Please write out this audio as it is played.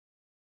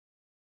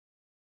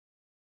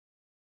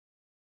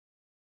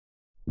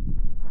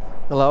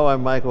Hello,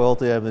 I'm Michiel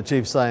Ultee. I'm the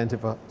Chief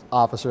Scientific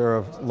Officer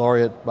of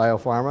Laureate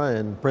Biopharma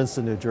in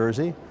Princeton, New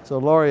Jersey. So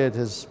Laureate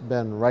has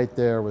been right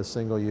there with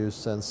single use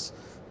since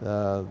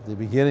the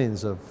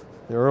beginnings of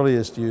the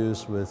earliest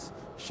use with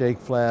shake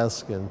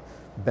flask and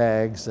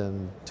bags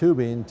and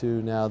tubing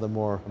to now the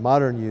more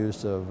modern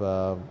use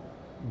of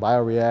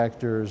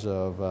bioreactors,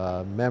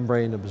 of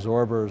membrane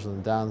absorbers on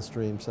the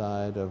downstream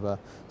side, of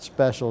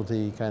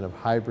specialty kind of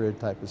hybrid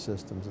type of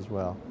systems as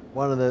well.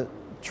 One of the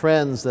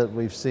trends that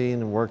we've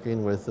seen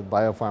working with the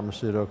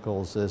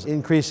biopharmaceuticals is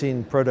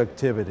increasing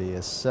productivity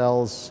as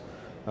cells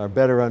are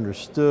better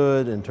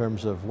understood in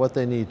terms of what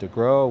they need to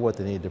grow, what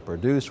they need to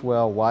produce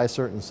well, why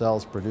certain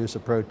cells produce a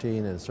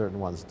protein and certain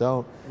ones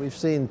don't. We've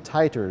seen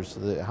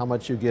titers, how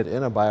much you get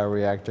in a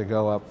bioreactor,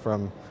 go up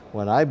from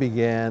when I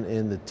began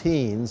in the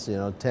teens,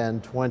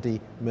 10, 20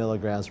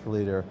 milligrams per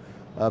liter,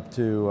 up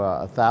to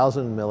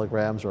 1,000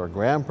 milligrams or a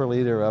gram per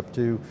liter, up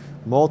to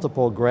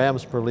multiple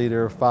grams per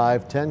liter,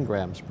 5, 10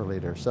 grams per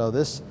liter. So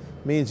this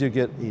means you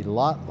get a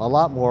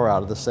lot more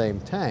out of the same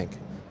tank.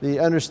 The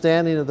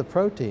understanding of the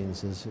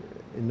proteins is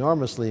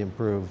enormously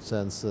improved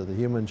since the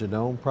Human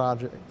Genome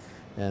Project,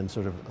 and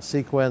sort of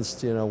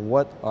sequenced,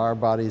 what our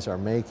bodies are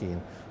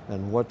making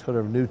and what sort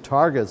of new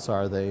targets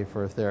are they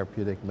for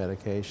therapeutic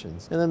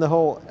medications. And then the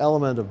whole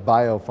element of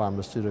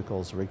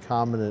biopharmaceuticals,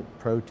 recombinant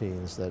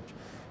proteins that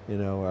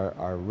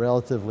are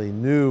relatively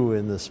new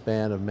in the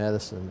span of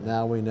medicine.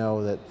 Now we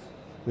know that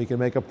we can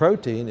make a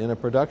protein in a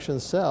production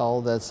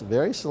cell that's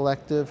very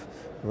selective,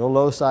 real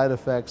low side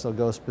effects. They'll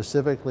go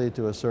specifically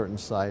to a certain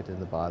site in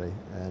the body.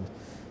 And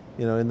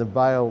in the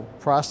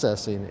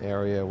bioprocessing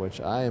area, which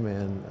I am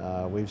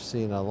in, we've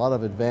seen a lot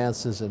of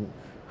advances in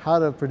how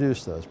to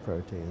produce those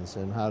proteins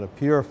and how to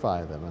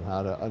purify them and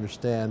how to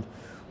understand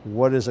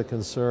what is a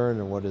concern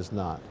and what is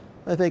not.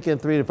 I think in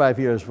 3 to 5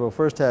 years we'll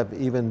first have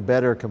even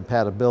better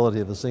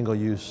compatibility of the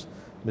single-use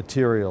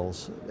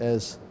materials,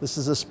 as this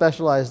is a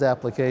specialized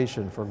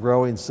application for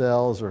growing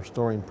cells or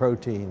storing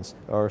proteins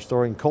or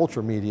storing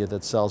culture media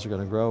that cells are going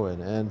to grow in.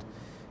 And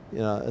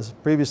as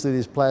previously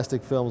these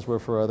plastic films were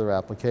for other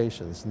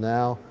applications,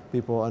 now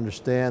people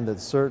understand that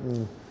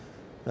certain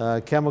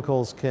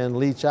chemicals can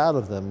leach out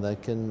of them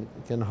that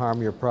can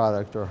harm your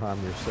product or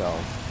harm your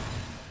cells.